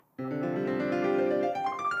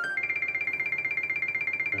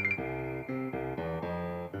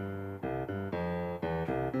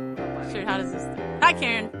Sure, how does this... Hi,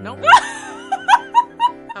 Karen. Nope.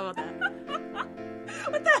 How about that?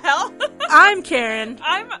 What the hell? I'm Karen.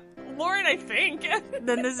 I'm Lauren, I think.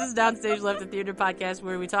 Then this is Downstage Left, the theater podcast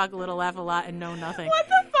where we talk a little, laugh a lot, and know nothing. What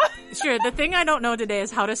the fuck? Sure, the thing I don't know today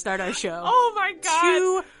is how to start our show. Oh my god.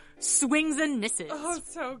 2 swings and misses. Oh,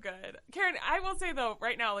 so good. Karen, I will say though,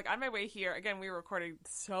 right now, like on my way here, again, we were recording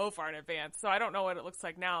so far in advance, so I don't know what it looks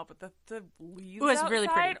like now, but the leaves It's outside, really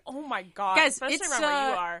pretty. oh my god. Guys, especially it's, around where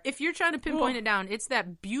you are. if you're trying to pinpoint it down, it's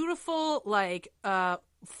that beautiful,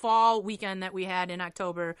 fall weekend that we had in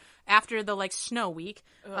October after the, snow week.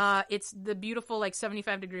 It's the beautiful,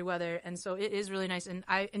 75-degree weather, and so it is really nice, and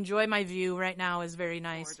I enjoy my view right now is very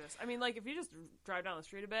nice. Gorgeous. I mean, if you just drive down the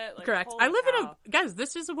street a bit, Correct. holy I live cow. guys,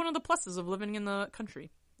 this is one of the pluses of living in the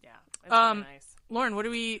country. Yeah, it's really nice. Lauren,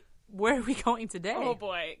 where are we going today? Oh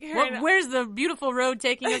boy. Karen, Where's the beautiful road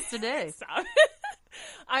taking us today? Stop.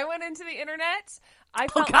 I went into the internet. I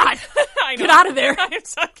Oh, felt God. I know. Get out of there. I'm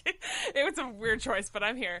joking. It was a weird choice, but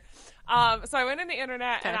I'm here. So I went in the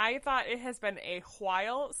internet, and I thought it has been a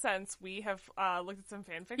while since we have looked at some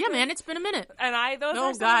fan fiction. Yeah, man, it's been a minute. And those Oh,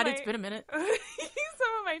 are some God, of my, it's been a minute. some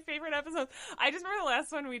of my favorite episodes. I just remember the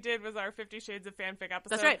last one we did was our 50 Shades of Fanfic episode.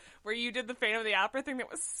 That's right. Where you did the Phantom of the Opera thing that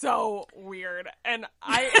was so weird. And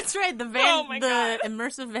That's right, the God.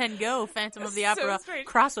 immersive Van Gogh Phantom of the So Opera strange.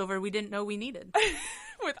 crossover we didn't know we needed.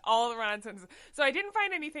 with all the run-on sentences. So I didn't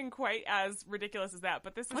find anything quite as ridiculous as that,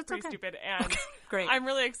 but this is That's pretty okay. stupid, and Great. I'm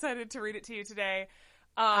really excited to read it to you today.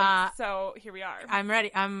 So here we are. I'm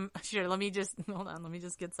ready. Sure, let me just hold on, let me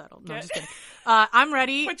just get settled. No, I'm just kidding. I'm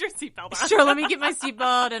ready. Put your seatbelt on. Sure, let me get my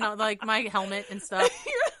seatbelt and my helmet and stuff.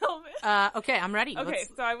 Your helmet. Okay, I'm ready. Okay,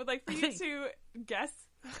 so I would like for you to guess.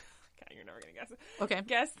 God, you're never gonna guess it. Okay.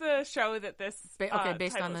 Guess the show that this. Based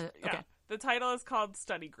title on is- the. yeah. Okay. The title is called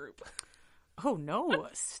Study Group. Oh no,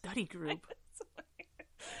 study group.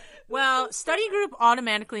 Well, study group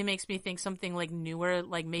automatically makes me think something newer,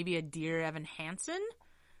 like maybe a Dear Evan Hansen.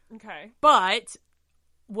 Okay. But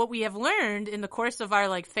what we have learned in the course of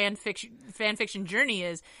our fan fiction journey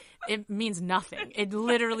is it means nothing. It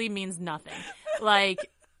literally means nothing.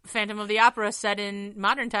 Phantom of the Opera set in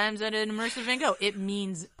modern times at an immersive Van Gogh. It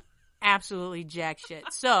means absolutely jack shit.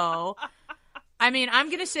 So, I mean, I'm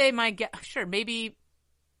gonna say sure, maybe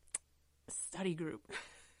study group.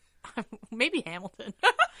 Maybe Hamilton.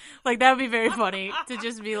 That would be very funny to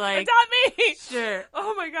just be like, Adopt me! sure.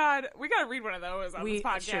 Oh my god. We gotta read one of those on this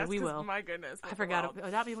podcast. Sure, we 'cause will. My goodness. I forgot.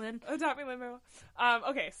 Adopt me, Lynn. Adopt me, Lin-Manuel.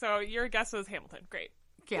 Okay, so your guess was Hamilton. Great.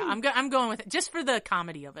 Yeah, I'm going with it just for the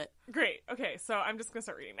comedy of it. Great. Okay, so I'm just gonna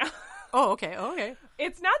start reading now. Oh, okay. Oh, okay.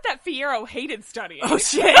 It's not that Fiyero hated studying. Oh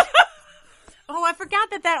shit. Oh, I forgot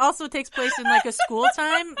that also takes place in a school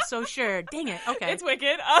time. So sure, dang it. Okay, It's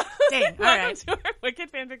Wicked. Dang, all welcome right. to our Wicked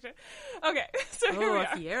fanfiction. Okay, so here we are.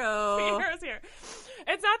 Fiyero. Fiyero's here.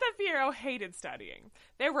 It's not that Fiyero hated studying.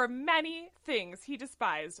 There were many things he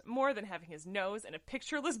despised more than having his nose in a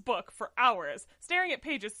pictureless book for hours, staring at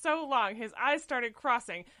pages so long his eyes started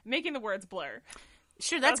crossing, making the words blur.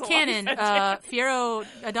 Sure, that's That's a long canon. sentence. Fiyero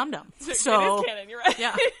a dum dum. It So is canon, you're right.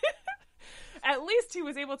 yeah. At least he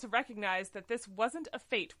was able to recognize that this wasn't a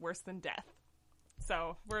fate worse than death.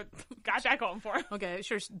 So got that going for him. Okay,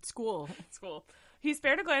 sure. School. School. He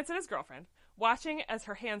spared a glance at his girlfriend, watching as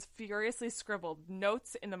her hands furiously scribbled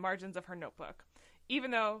notes in the margins of her notebook.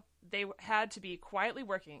 Even though they had to be quietly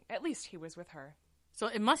working, at least he was with her. So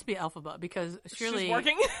it must be Elphaba because surely She's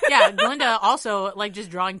working. Yeah, Glinda also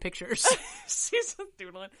just drawing pictures. She's just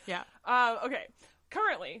doodling. Yeah. Okay.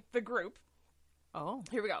 Currently, the group. Oh.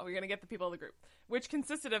 Here we go. We're gonna get the people of the group, which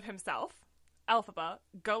consisted of himself, Elphaba,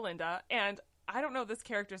 Golinda, and I don't know this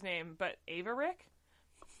character's name, but Ava Rick.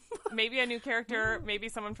 Maybe a new character, maybe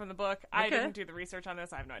someone from the book. I Okay. didn't do the research on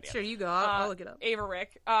this. I have no idea. Sure, you go. I'll look it up. Ava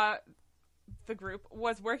Rick, the group,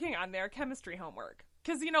 was working on their chemistry homework.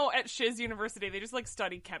 Because, at Shiz University, they just,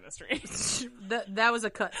 study chemistry. That was a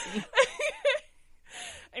cutscene.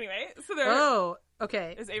 Anyway, so there... Oh,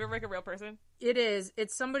 okay. Is Ava Rick a real person? It is.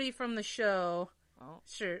 It's somebody from the show. Oh.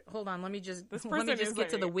 Sure. Hold on. Let me just person is get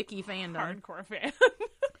to a the wiki fandom. Hardcore fan.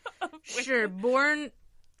 Sure. Born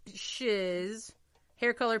Shiz,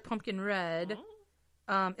 hair color pumpkin red.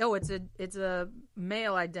 It's a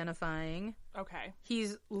male identifying. Okay.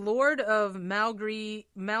 He's Lord of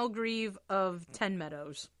Malgrieve of Ten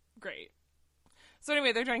Meadows. Great. So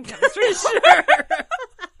anyway, they're doing chemistry. Sure.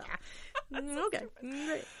 Okay.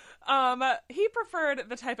 Great. He preferred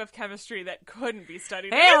the type of chemistry that couldn't be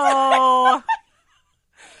studied. Heyo.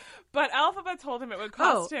 But Elphaba told him it would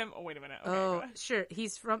cost him. Oh, wait a minute. Okay, go ahead. Sure.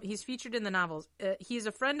 He's featured in the novels. He's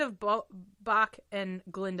a friend of Bach and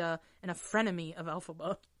Glinda and a frenemy of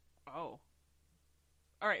Elphaba. Oh.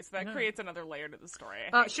 All right, so that creates another layer to the story.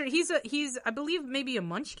 Sure, he's I believe maybe a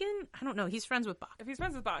Munchkin. I don't know. He's friends with Bach. If he's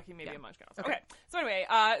friends with Bach, he may be a Munchkin also. Okay. So anyway,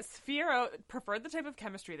 Sphero preferred the type of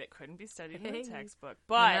chemistry that couldn't be studied in the textbook,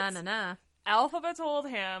 but Elphaba told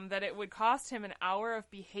him that it would cost him an hour of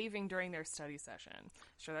behaving during their study session.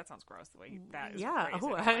 Sure, that sounds gross the way that is phrased.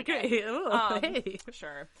 Oh, I agree. Hey.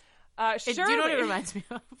 Sure. Do you know what it reminds me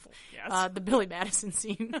of? Yes. The Billy Madison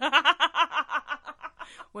scene.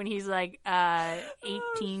 When he's like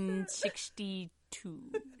 1862,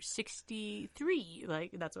 63.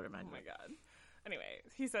 Like, that's what it reminds me of. Oh, my God. Anyway,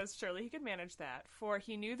 he says surely he could manage that, for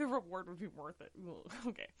he knew the reward would be worth it.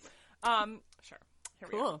 Okay. Sure. Here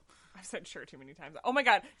we go. I've said sure too many times. Oh my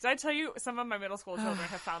God. Did I tell you some of my middle school children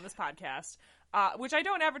have found this podcast, which I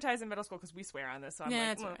don't advertise in middle school because we swear on this. So I'm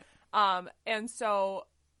like, right. And so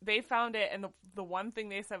they found it, and the one thing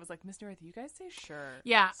they said was like, Miss North, you guys say sure.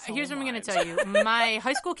 Yeah. Here's what I'm going to tell you. My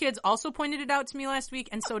high school kids also pointed it out to me last week,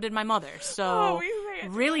 and so did my mother. So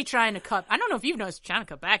really trying to cut. I don't know if you've noticed, trying to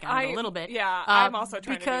cut back on it a little bit. Yeah. I'm also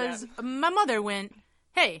trying to do that. Because my mother went,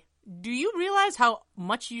 hey, do you realize how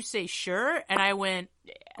much you say sure? And I went,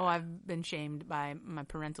 oh, I've been shamed by my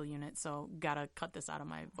parental unit, so gotta cut this out of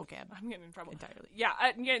my vocab. I'm getting in trouble. Entirely. Yeah,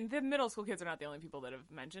 the middle school kids are not the only people that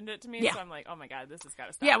have mentioned it to me, so I'm like, oh my God, this has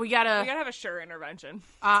gotta stop. Yeah, we gotta have a sure intervention.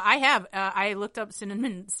 I have. I looked up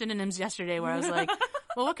synonyms yesterday where I was like,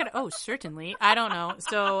 well, what could certainly. I don't know.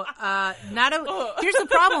 So, here's the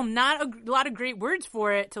problem, not a lot of great words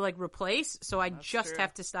for it to like replace, so I just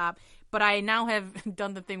have to stop. But I now have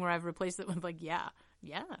done the thing where I've replaced it with like, yeah.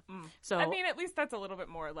 So I mean, at least that's a little bit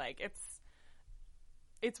more like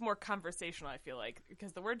it's more conversational. I feel like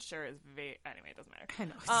because the word "sure" is anyway, it doesn't matter. I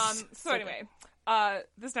know. So anyway,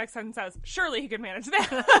 this next sentence says, "Surely he could manage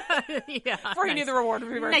that." Before he knew the reward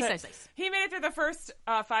would be worth it. Nice. He made it through the first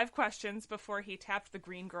 5 questions before he tapped the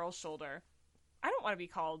green girl's shoulder. I don't want to be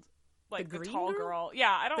called. Like the tall girl.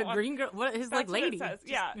 Yeah, I don't want... The green girl? What is like lady? What it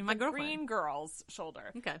says. Yeah, my girlfriend. Green girl's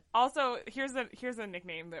shoulder. Okay. Also, here's a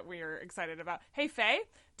nickname that we're excited about. Hey, Faye,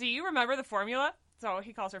 do you remember the formula? So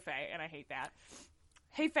he calls her Faye, and I hate that.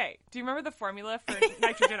 Hey, Faye, do you remember the formula for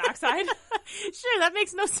nitrogen oxide? Sure, that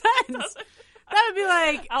makes no sense. That would be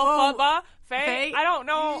like... Elphaba, Faye? I don't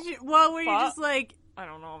know. Well, where you're just like... I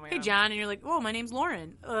don't know, man. Hey, John, and you're like, oh, my name's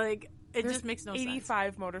Lauren. Like... It just makes no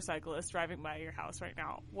 85 motorcyclists driving by your house right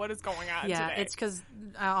now. What is going on today? Yeah, it's because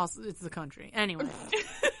it's the country. Anyway,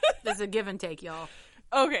 there's a give and take, y'all.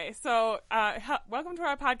 Okay, so welcome to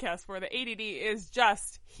our podcast where the ADD is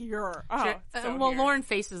just here. Oh, sure. So well, here. Lauren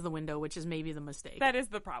faces the window, which is maybe the mistake. That is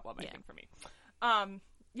the problem, I think, for me.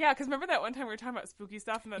 Yeah, because remember that one time we were talking about spooky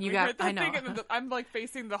stuff, and then you we heard that thing, and I'm like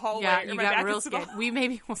facing the hallway. Yeah, you got real scared.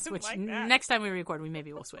 Maybe we'll switch. Like next time we record,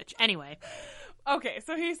 maybe we'll switch. Anyway. Okay,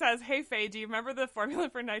 so he says, hey, Faye, do you remember the formula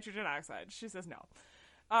for nitrogen oxide? She says, no.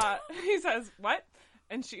 He says, what?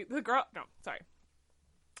 And she looked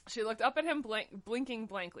up at him, blinking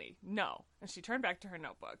blankly. No. And she turned back to her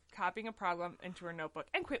notebook, copying a problem into her notebook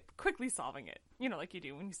and quickly solving it. You know, like you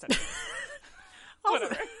do when you study.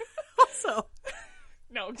 Whatever. Also...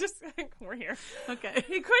 No, just, we're here. Okay.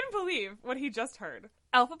 He couldn't believe what he just heard.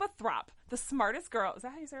 Elphaba Throp, the smartest girl. Is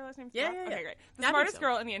that how you say her last name? Yeah. Okay, great. The smartest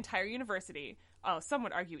girl in the entire university. Oh, some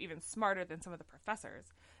would argue even smarter than some of the professors.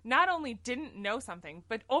 Not only didn't know something,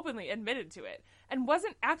 but openly admitted to it. And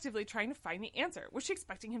wasn't actively trying to find the answer. Was she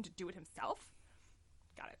expecting him to do it himself?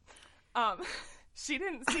 Got it. She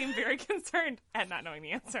didn't seem very concerned at not knowing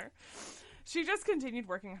the answer. She just continued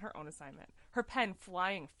working on her own assignment, her pen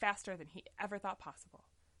flying faster than he ever thought possible.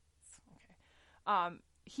 Okay.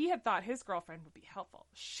 He had thought his girlfriend would be helpful.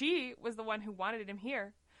 She was the one who wanted him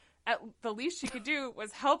here. At the least she could do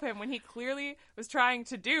was help him when he clearly was trying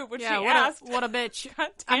to do what she asked. What a bitch.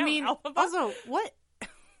 I mean, also, what?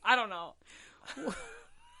 I don't know.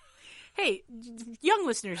 Hey, young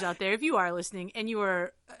listeners out there, if you are listening, and you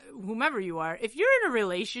are, whomever you are, if you're in a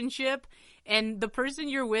relationship and the person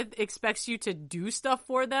you're with expects you to do stuff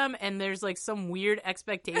for them, and there's like some weird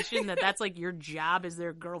expectation that that's like your job as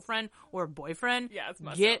their girlfriend or boyfriend,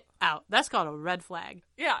 get out. That's called a red flag.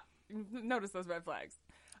 Yeah. Notice those red flags.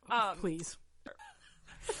 Please.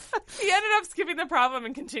 He ended up skipping the problem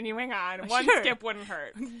and continuing on. One skip wouldn't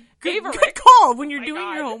hurt. Good call when you're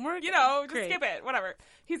doing your homework. You know, just skip it. Whatever.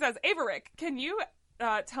 He says, Averick, can you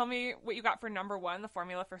tell me what you got for number 1, the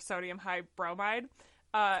formula for sodium hydrobromide?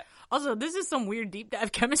 Also, this is some weird deep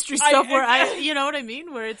dive chemistry stuff where you know what I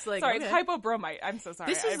mean? Where it's like, sorry, it's hypobromite. I'm so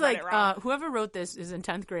sorry. This is like, whoever wrote this is in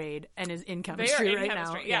 10th grade and is in chemistry they are in right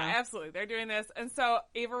chemistry. now. Yeah, absolutely. They're doing this. And so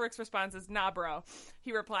Averick's response is, nah, bro.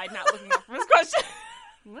 He replied, not looking up from his question.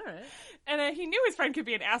 All right. And he knew his friend could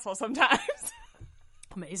be an asshole sometimes.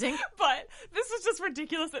 Amazing. But this was just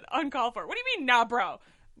ridiculous and uncalled for. What do you mean, nah, bro?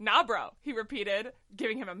 Nah, bro, he repeated,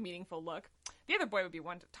 giving him a meaningful look. The other boy would be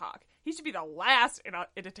one to talk. He should be the last, in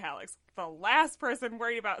italics, the last person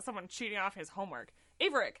worried about someone cheating off his homework.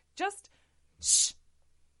 Averick, just shh.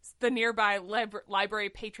 The nearby library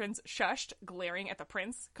patrons shushed, glaring at the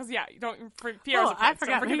prince. Because, yeah, you don't... Pierre's a prince.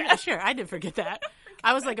 I forgot. Yeah, sure, I did forget that.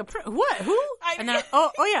 I was like, what? Who? And then,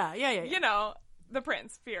 yeah. You know, the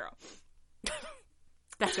prince, Fiyero.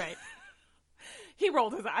 That's right. He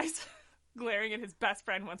rolled his eyes, glaring at his best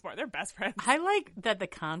friend once more. They're best friends. I like that the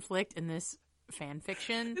conflict in this fan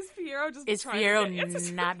fiction is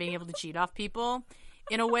Fiyero not being able to cheat off people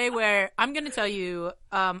in a way where I'm going to tell you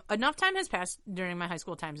enough time has passed during my high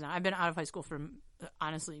school times now. I've been out of high school for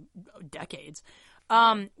honestly decades.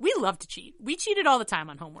 We love to cheat. We cheated all the time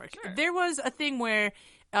on homework. Sure. There was a thing where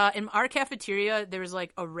in our cafeteria there was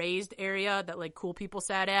like a raised area that like cool people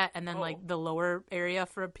sat at, and then like the lower area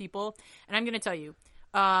for people. And I'm going to tell you,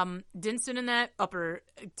 didn't sit in that upper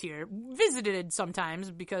tier. Visited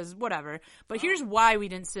sometimes because whatever. But here's why we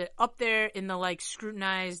didn't sit up there in the like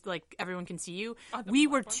scrutinized, like everyone can see you. We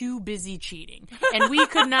were too busy cheating, and we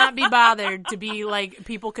could not be bothered to be like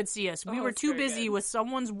people could see us. We were too busy with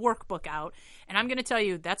someone's workbook out. And I'm gonna tell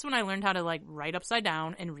you, that's when I learned how to like write upside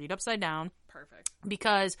down and read upside down. Perfect.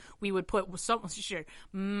 Because we would put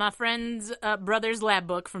my friend's brother's lab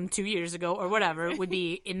book from 2 years ago or whatever would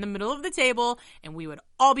be in the middle of the table, and we would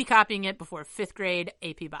all be copying it before 5th grade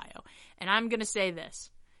AP Bio. And I'm going to say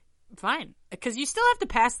this. Fine. Because you still have to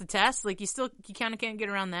pass the test. Like, you kind of can't get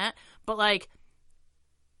around that. But, like,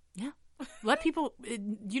 yeah. Let people...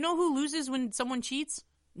 You know who loses when someone cheats?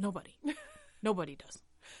 Nobody. Nobody does.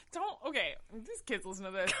 Okay, these kids listen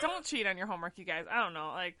to this. Don't cheat on your homework, you guys. I don't know,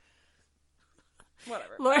 like...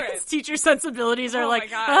 Whatever. Lauren's teacher sensibilities are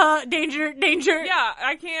like, danger. Yeah,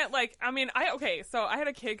 I can't, like, I mean, so I had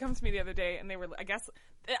a kid come to me the other day, and they were, I guess,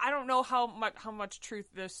 I don't know how much truth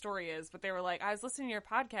this story is, but they were like, I was listening to your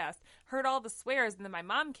podcast, heard all the swears, and then my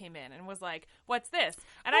mom came in and was like, what's this?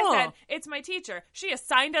 And I said, it's my teacher. She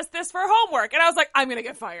assigned us this for homework. And I was like, I'm going to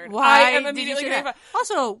get fired. Why did you say that?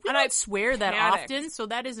 Also, we don't swear that often, so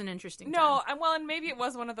that is an interesting time. Well, and maybe it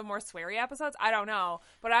was one of the more sweary episodes. I don't know.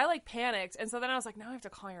 But I, like, panicked. And so then I was like, now I have to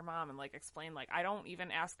call your mom and, like, explain, like, I don't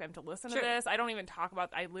even ask them to listen to this. I don't even talk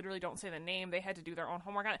about, I literally don't say the name. They had to do their own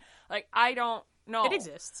homework on it. Like, I don't know. It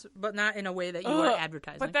exists, but not in a way that you are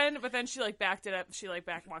advertising. But then she, like, backed it up. She, like,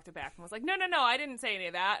 walked it back and was like, no, I didn't say any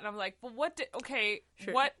of that. And I'm like, well, what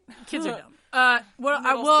what? Kids are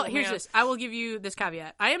dumb. Here's this. I will give you this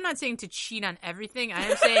caveat. I am not saying to cheat on everything. I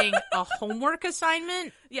am saying a homework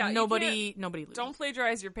assignment. Yeah, nobody loses. Don't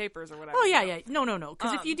plagiarize your papers or whatever. Oh yeah. No.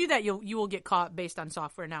 Because if you do that, you will get caught based on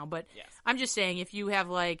software now. But yes. I'm just saying if you have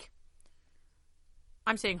like,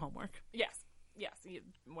 I'm saying homework. Yes,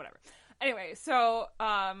 whatever. Anyway, so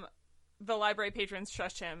the library patrons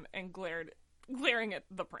shushed him and glaring at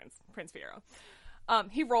the Prince Fiyero.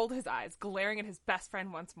 He rolled his eyes, glaring at his best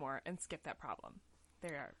friend once more, and skipped that problem. They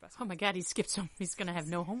are best friends. Oh my god, he skipped some. He's going to have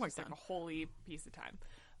no homework done. Like a holy piece of time.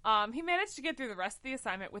 He managed to get through the rest of the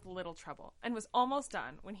assignment with little trouble, and was almost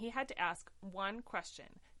done when he had to ask one question,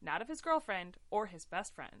 not of his girlfriend or his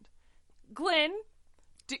best friend. Glenn...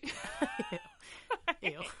 Ew. I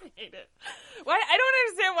hate it. Why? I don't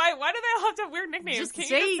understand why do they all have to have weird nicknames? Can't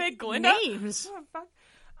you just say Glinda? Names. Oh,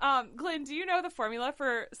 fuck. Glenn, do you know the formula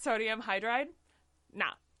for sodium hydride?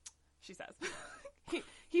 Nah, she says.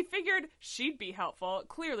 He figured she'd be helpful.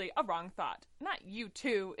 Clearly a wrong thought. Not you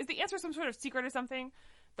too. Is the answer some sort of secret or something?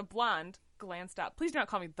 The blonde glanced up. Please do not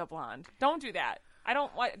call me the blonde. Don't do that. I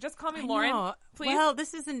don't want. Just call me Lauren, please. Well,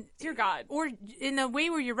 this isn't. Dear God. Or in the way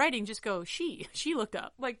where you're writing, just go she. She looked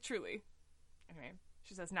up. Like truly. Anyway,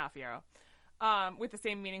 she says, "Nah, Fiyero," with the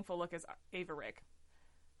same meaningful look as Averick.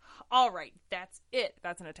 All right, that's it.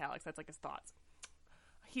 That's in italics. That's like his thoughts.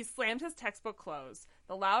 He slammed his textbook closed.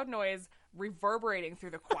 The loud noise reverberating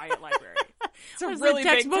through the quiet library. It's a really the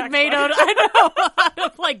textbook big textbook made out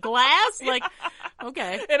of like glass. Like,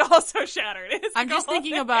 okay. It also shattered. I'm just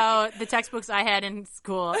thinking about the textbooks I had in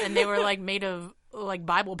school, and they were like made of like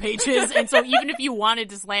Bible pages, and so even if you wanted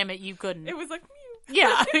to slam it, you couldn't. It was like,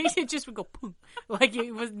 yeah, it just would go boom, like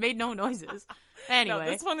it was made no noises.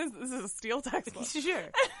 Anyway, no, this is a steel textbook. Sure,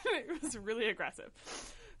 it was really aggressive.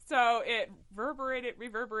 So it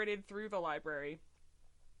reverberated through the library,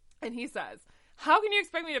 and he says, "How can you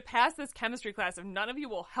expect me to pass this chemistry class if none of you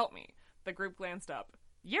will help me?" The group glanced up.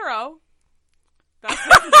 Euro. That's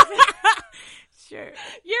sure.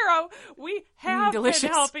 Euro, we have delicious.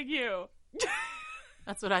 been helping you.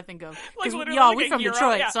 That's what I think of. Like, y'all, we're from Euro,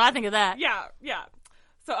 Detroit, yeah. so I think of that. Yeah.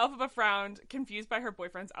 So Elphaba frowned, confused by her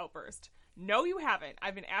boyfriend's outburst. No, you haven't.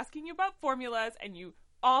 I've been asking you about formulas, and you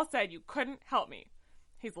all said you couldn't help me.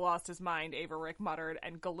 He's lost his mind, Averick muttered,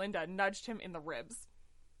 and Galinda nudged him in the ribs.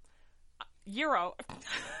 Gyro.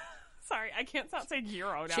 Sorry, I can't stop saying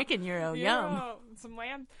gyro now. Chicken gyro, yum. Some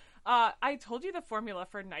lamb. I told you the formula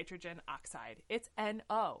for nitrogen oxide. It's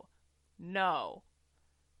NO. No.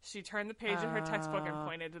 She turned the page in her textbook and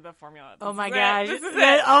pointed to the formula. Oh my gosh. This is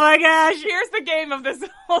it. Oh my gosh. Here's the game of this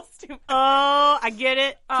whole stupid. Oh, I get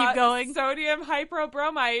it. Keep going. Sodium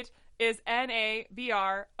hypobromite is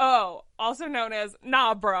NaBrO, also known as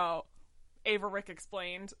NaBro. Averick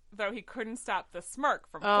explained, though he couldn't stop the smirk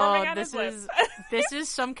from forming on his lips. This is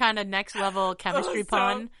some kind of next level chemistry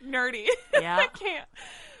pun. So nerdy. Yeah. I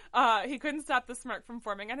can't. He couldn't stop the smirk from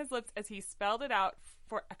forming on his lips as he spelled it out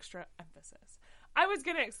for extra emphasis. I was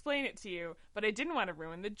going to explain it to you, but I didn't want to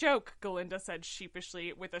ruin the joke, Galinda said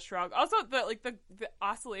sheepishly with a shrug. Also, the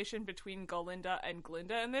oscillation between Galinda and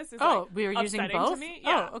Glinda in this is we were using upsetting both? to me.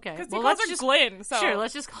 Yeah. Oh, okay. Because Well, he calls let's her just Glyn. So. Sure,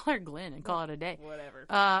 let's just call her Glyn and call it a day.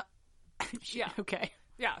 Whatever. Yeah. Okay.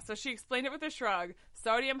 Yeah, so she explained it with a shrug.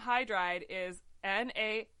 Sodium hydride is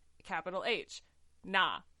NaH.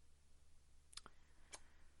 Nah.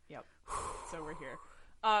 Yep. So we're here.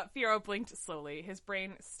 Fiyero blinked slowly, his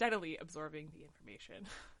brain steadily absorbing the information.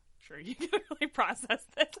 Sure, you can really process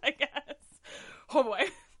this, I guess. Oh boy.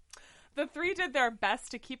 The three did their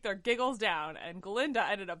best to keep their giggles down, and Galinda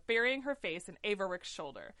ended up burying her face in Averick's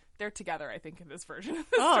shoulder. They're together, I think, in this version of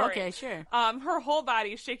the story. Okay, sure. Her whole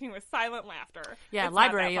body shaking with silent laughter. Yeah, It's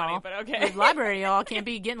library, not that y'all. funny, but okay. The library, y'all can't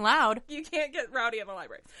be getting loud. You can't get rowdy in the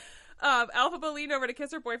library. Elphaba leaned over to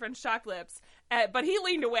kiss her boyfriend's shocked lips, but he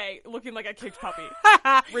leaned away, looking like a kicked puppy.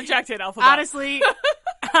 Rejected, Elphaba.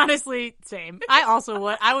 Honestly, same. I also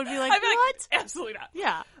would. I would be like, what? Absolutely not.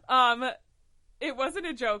 Yeah. It wasn't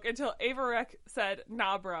a joke until Averick said,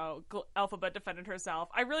 nah, bro. Elphaba defended herself.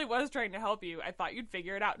 I really was trying to help you. I thought you'd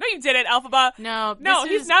figure it out. No, you didn't, Elphaba. No,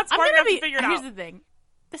 he's not smart enough to figure it out. Here's the thing.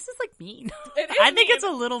 This is, like, mean. It is I think mean. it's a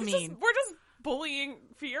little mean. We're just bullying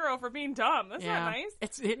Fiyero for being dumb. That's not nice.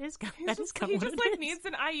 It is. That is kind He of just what it is. needs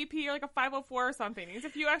an IEP or like a 504 or something. He needs a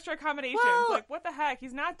few extra accommodations. Well, like, what the heck?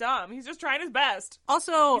 He's not dumb. He's just trying his best.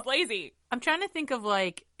 Also, He's lazy. I'm trying to think of,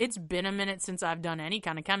 like, it's been a minute since I've done any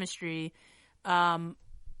kind of chemistry.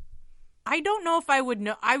 I don't know if I would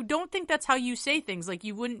know. I don't think that's how you say things. Like,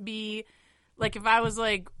 you wouldn't be, like, if I was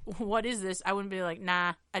like, what is this? I wouldn't be like,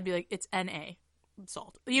 nah. I'd be like, it's Na.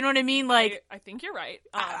 Salt. You know what I mean? Like, I think you're right.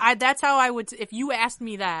 that's how I would, if you asked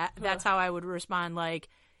me that, that's how I would respond. Like,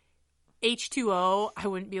 H2O, I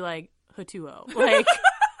wouldn't be like, H2O. Like,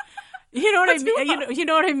 you know what I mean? You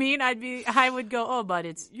know what I mean? I would go, oh, but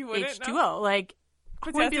it's H2O. Know? Like, I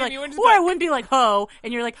wouldn't be like, or I wouldn't be like, ho,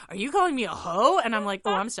 and you're like, are you calling me a ho? And I'm like,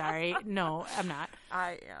 oh, I'm sorry. No, I'm not.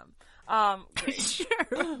 I am.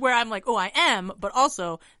 Sure. Where I'm like, oh, I am, but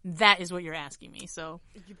also, that is what you're asking me, so.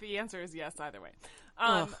 The answer is yes either way.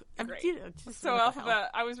 Great. So, Elphaba,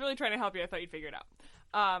 I was really trying to help you. I thought you'd figure it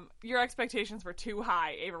out. Your expectations were too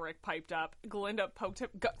high, Averick piped up. Galinda poked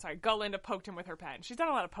him with her pen. She's done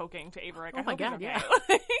a lot of poking to Averick. Oh my god, okay. yeah.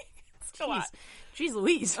 Jeez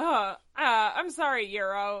Louise. I'm sorry,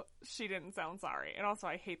 Gyro. She didn't sound sorry. And also,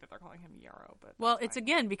 I hate that they're calling him Gyro. But well, it's fine.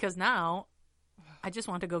 Again, because now, I just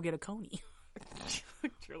want to go get a coney.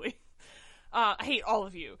 Truly. I hate all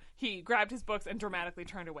of you. He grabbed his books and dramatically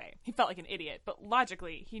turned away. He felt like an idiot, but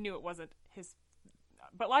logically knew it wasn't his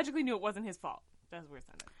fault. That's a weird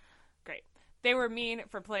sentence. Great. They were mean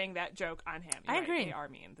for playing that joke on him. I agree. They are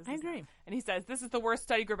mean. I agree. And he says, this is the worst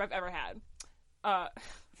study group I've ever had.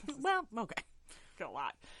 Well, okay. Good a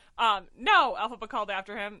lot. No, Elphaba called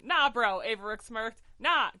after him. Nah, bro, Averick smirked.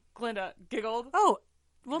 Nah, Glinda giggled. Oh,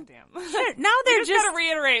 well, damn. Sure. Now they're just gotta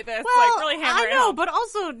reiterate this, well, like really hammer it I know, home. but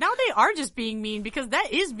also now they are just being mean because that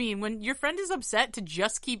is mean when your friend is upset to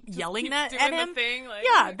just keep yelling keep that doing at him. The thing, like,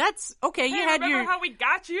 yeah, that's okay. Hey, you had remember how we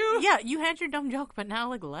got you? Yeah, you had your dumb joke, but now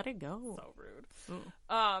like let it go. So rude.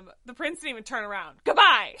 Ooh. The prince didn't even turn around.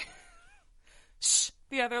 Goodbye. Shh.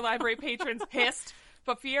 The other library patrons hissed,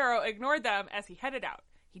 but Fiyero ignored them as he headed out.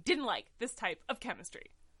 He didn't like this type of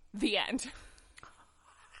chemistry. The end.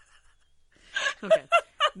 Okay.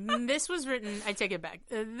 This was written, I take it back.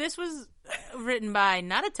 This was written by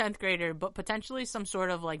not a 10th grader, but potentially some sort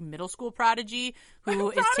of like middle school prodigy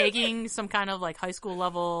who is taking some kind of like high school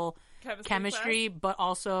level chemistry but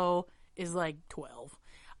also is like 12.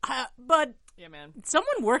 But yeah, man.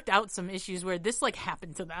 Someone worked out some issues where this like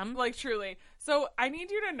happened to them. Like truly. So I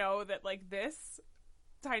need you to know that like this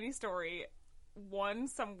tiny story won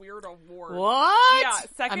some weird award. What? Yeah,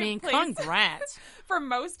 second I mean, place congrats. for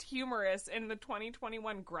most humorous in the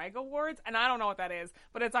 2021 Greg Awards, and I don't know what that is,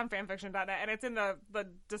 but it's on fanfiction.net, and it's in the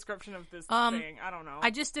description of this thing. I don't know.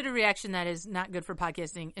 I just did a reaction that is not good for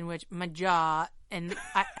podcasting, in which my jaw and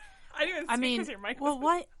I didn't even see because your mic was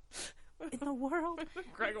what in the world?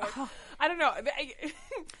 Greg Awards. I don't know. Okay.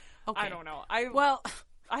 I don't know.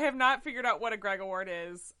 I have not figured out what a Greg Award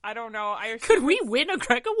is. I don't know. Could we win a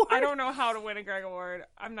Greg Award? I don't know how to win a Greg Award.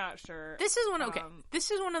 I'm not sure. This is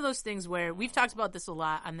This is one of those things where we've talked about this a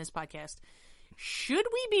lot on this podcast. Should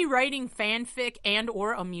we be writing fanfic and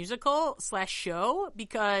or a musical / show?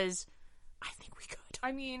 Because I think we could.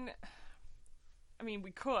 I mean,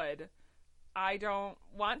 we could. I don't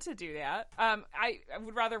want to do that. I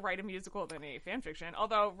would rather write a musical than a fanfiction.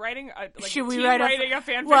 Although writing a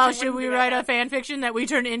fanfiction. Well, should we write a fanfiction that we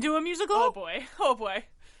turn into a musical? Oh boy.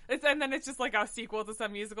 And then it's just like a sequel to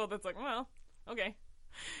some musical that's like, well, okay.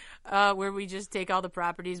 Where we just take all the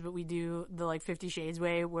properties, but we do the like 50 Shades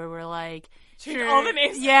way, where we're like, change all the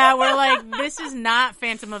names. Yeah, we're like, this is not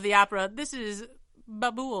Phantom of the Opera. This is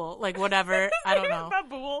Babool, like whatever. I don't know.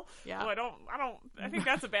 Babool. Yeah. Oh, I think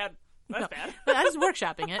that's a bad. That's bad. I was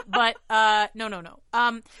workshopping it, but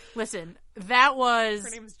no. Listen, that was. Her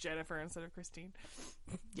name's Jennifer instead of Christine.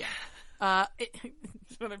 Yeah.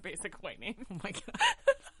 Another basic white name. Oh my god.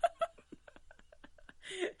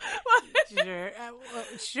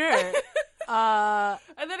 Sure.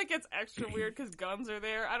 And then it gets extra weird because guns are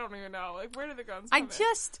there. I don't even know. Like, where do the guns come in?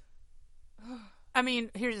 I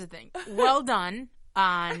mean, here's the thing. Well done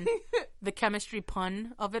on the chemistry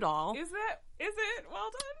pun of it all. Is it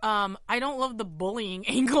well done? I don't love the bullying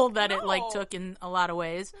angle that it like took in a lot of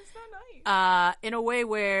ways. That's not nice. In a way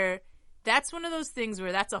where that's one of those things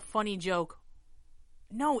where that's a funny joke.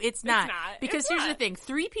 No, it's not. Because here's the thing: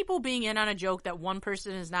 3 people being in on a joke that one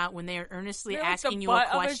person is not, when they are earnestly asking you a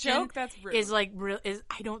question, joke, that's rude. is like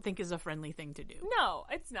I don't think is a friendly thing to do. No,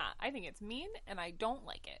 it's not. I think it's mean, and I don't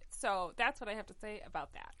like it. So that's what I have to say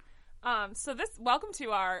about that. So welcome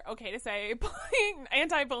to our Okay to Say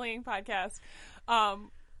anti-bullying podcast,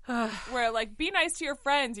 where like, be nice to your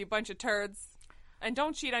friends, you bunch of turds, and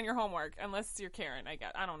don't cheat on your homework unless you're Karen.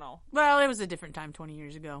 I don't know. Well, it was a different time 20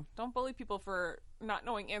 years ago. Don't bully people for not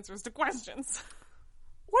knowing answers to questions.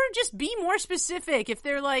 Or just be more specific. If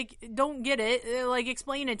they're like, don't get it, like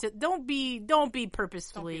explain it to. Don't be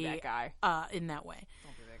purposefully that guy. In that way.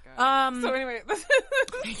 So anyway,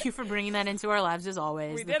 thank you for bringing that into our lives as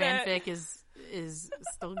always. We the did fanfic is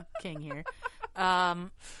still king here.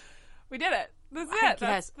 We did it. That's it.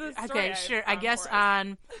 That's the story. Okay, sure. I guess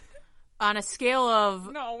on a scale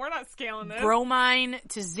of no, we're not scaling this. Bromine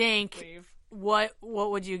to zinc. Leave. What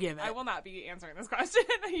would you give it? I will not be answering this question.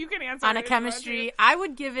 You can answer on a chemistry. I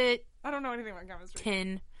would give it. I don't know anything about chemistry.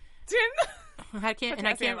 10. I can't.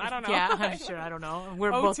 I don't know. Yeah, sure. I don't know.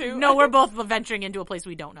 We're O2? both. No, we're both venturing into a place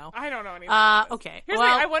we don't know. I don't know anything. Okay. Here's the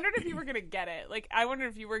thing, I wondered if you were gonna get it. Like, I wondered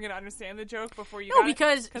if you were gonna understand the joke before you. No,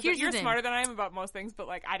 because here's you're the thing. Smarter than I am about most things, but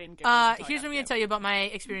like, I didn't get it. Here's what I'm gonna tell you about my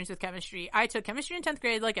experience with chemistry. I took chemistry in 10th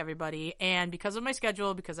grade, like everybody, and because of my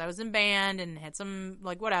schedule, because I was in band and had some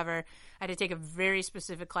like whatever, I had to take a very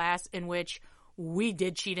specific class in which we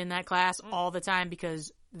did cheat in that class all the time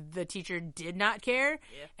because the teacher did not care.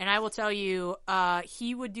 Yeah. And I will tell you,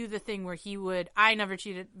 he would do the thing where I never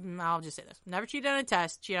cheated. I'll just say this. Never cheated on a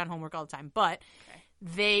test, cheated on homework all the time. But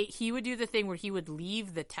he would do the thing where he would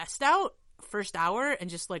leave the test out first hour and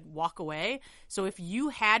just like walk away. So if you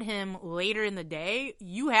had him later in the day,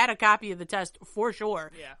 you had a copy of the test for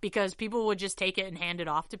sure. Yeah. Because people would just take it and hand it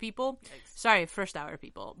off to people. Yikes. Sorry, first hour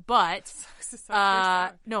people. But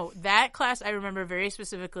no, that class I remember very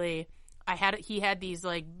specifically. He had these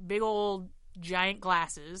like big old giant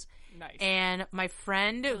glasses. Nice. And my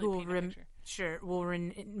friend, really who will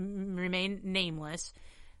remain nameless,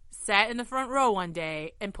 sat in the front row one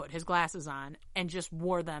day and put his glasses on and just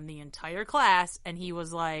wore them the entire class. And he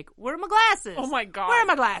was like, "Where are my glasses? Oh my god! Where are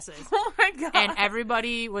my glasses? Oh my god!" And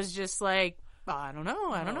everybody was just like, "I don't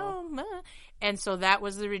know." And so that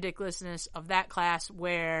was the ridiculousness of that class,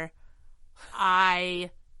 where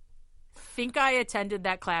I think I attended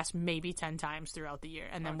that class maybe 10 times throughout the year,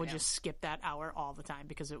 and then would just skip that hour all the time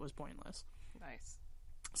because it was pointless. Nice.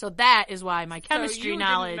 So that is why my chemistry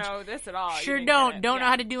knowledge. Didn't know this at all. Sure don't know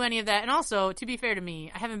how to do any of that. And also, to be fair to me,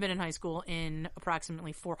 I haven't been in high school in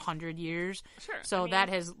approximately 400 years. Sure. So that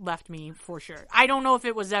has left me for sure. I don't know if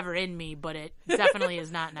it was ever in me, but it definitely is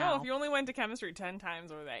not now. No, if you only went to chemistry 10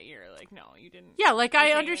 times over that year, like, no, you didn't. Yeah, like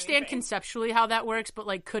I understand conceptually how that works, but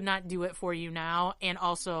like could not do it for you now, and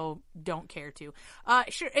also don't care to.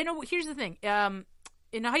 Sure. And here's the thing.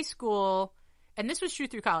 In high school, and this was true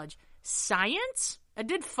through college, Science, I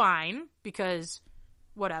did fine because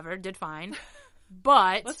whatever, did fine.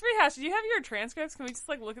 But let's rehash. Do you have your transcripts? Can we just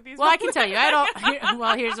look at these? Well, I can tell you.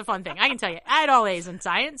 Here's the fun thing. I can tell you. I had all A's in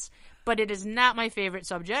science, but it is not my favorite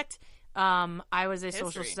subject. I was a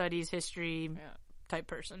social studies, history type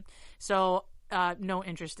person, so no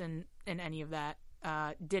interest in any of that.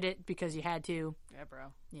 Did it because you had to. Yeah, bro.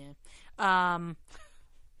 Yeah. I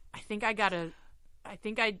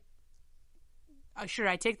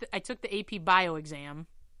took the AP Bio exam.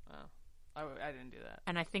 Oh, I didn't do that.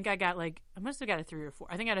 And I think I must have got a 3 or 4.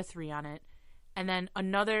 I think I got a 3 on it. And then I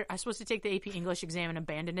was supposed to take the AP English exam and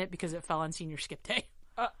abandoned it because it fell on senior skip day.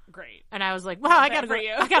 Great. And I was like, well, I gotta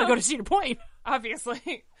go to Cedar Point.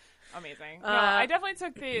 Obviously. Amazing. No, I definitely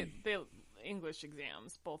took the English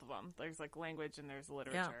exams, both of them. There's language and there's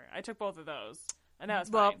literature. Yeah. I took both of those. And that was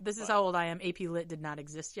fine. Well, this is how old I am. AP Lit did not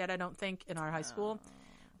exist yet, I don't think, in our high school.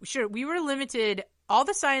 Sure, we were limited. All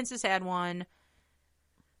the sciences had one.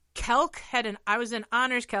 Calc I was in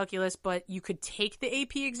honors calculus, but you could take the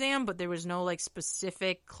AP exam, but there was no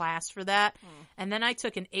specific class for that. And then I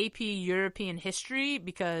took an AP European history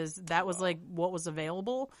because that was what was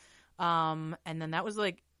available. And then that was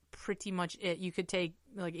pretty much it. You could take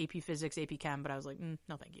AP physics, AP chem, but I was like,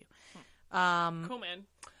 no, thank you. Cool, man.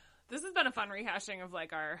 This has been a fun rehashing of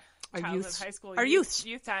our childhood, high school,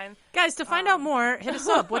 youth time. Guys, to find out more, hit us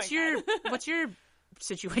up. What's your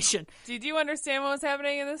situation? Did you understand what was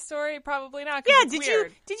happening in this story? Probably not. Yeah, did you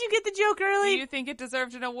get the joke early? Do you think it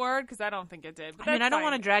deserved an award? Because I don't think it did. But I don't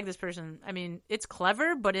want to drag this person. I mean, it's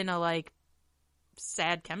clever, but in a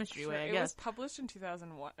sad chemistry way, I guess. It was published in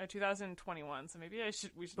 2021, so maybe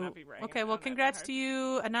we should not be writing. Okay, well, congrats to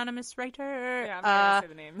you, anonymous writer. Yeah, I'm not gonna say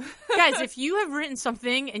the name. Guys, if you have written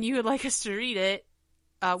something and you would like us to read it,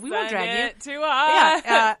 we won't drag it to us.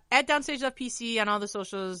 Yeah, at Downstage Left PC on all the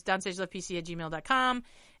socials, downstageleftpc@gmail.com.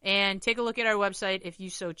 And take a look at our website if you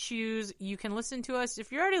so choose. You can listen to us.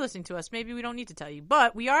 If you're already listening to us, maybe we don't need to tell you.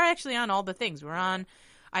 But we are actually on all the things. We're on,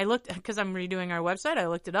 because I'm redoing our website, I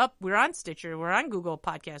looked it up. We're on Stitcher. We're on Google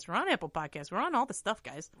Podcasts. We're on Apple Podcasts. We're on all the stuff,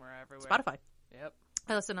 guys. We're everywhere. Spotify. Yep.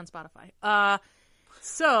 I listen on Spotify. And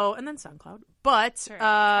then SoundCloud. But, sure.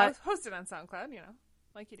 I was hosted on SoundCloud,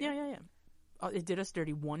 like you do. Yeah. It did us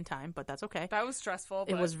dirty one time, but that's okay. That was stressful.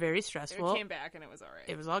 It was very stressful. It came back and it was all right.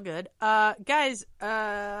 It was all good. Guys,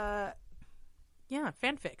 fanfics.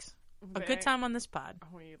 A good time on this pod.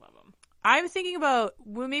 We love them. I'm thinking about,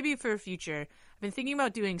 maybe for the future, I've been thinking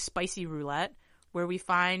about doing Spicy Roulette, where we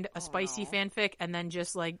find a spicy fanfic and then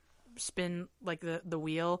just spin the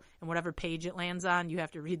wheel, and whatever page it lands on, you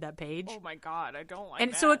have to read that page. Oh my god, I don't like that.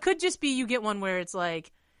 And so it could just be you get one where it's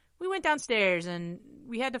we went downstairs and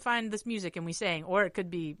we had to find this music and we sang, or it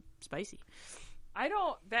could be spicy. I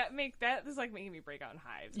don't. That is making me break out in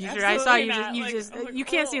hives. I saw you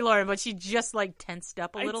can't see Lauren, but she just tensed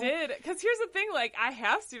up a little. I did, because here's the thing: I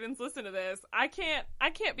have students listen to this. I can't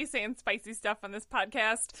be saying spicy stuff on this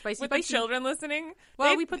podcast with the children listening.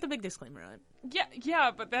 Well, we put the big disclaimer on it.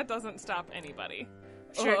 Yeah, but that doesn't stop anybody.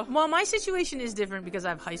 Sure. Ugh. Well, my situation is different because I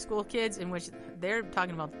have high school kids in which they're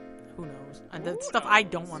talking about who knows stuff I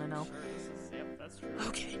don't want to know. Sure. Yep, that's true.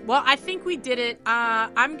 Okay. Well, I think we did it.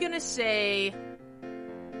 I'm gonna say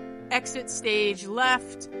exit stage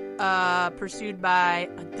left, pursued by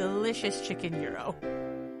a delicious chicken gyro.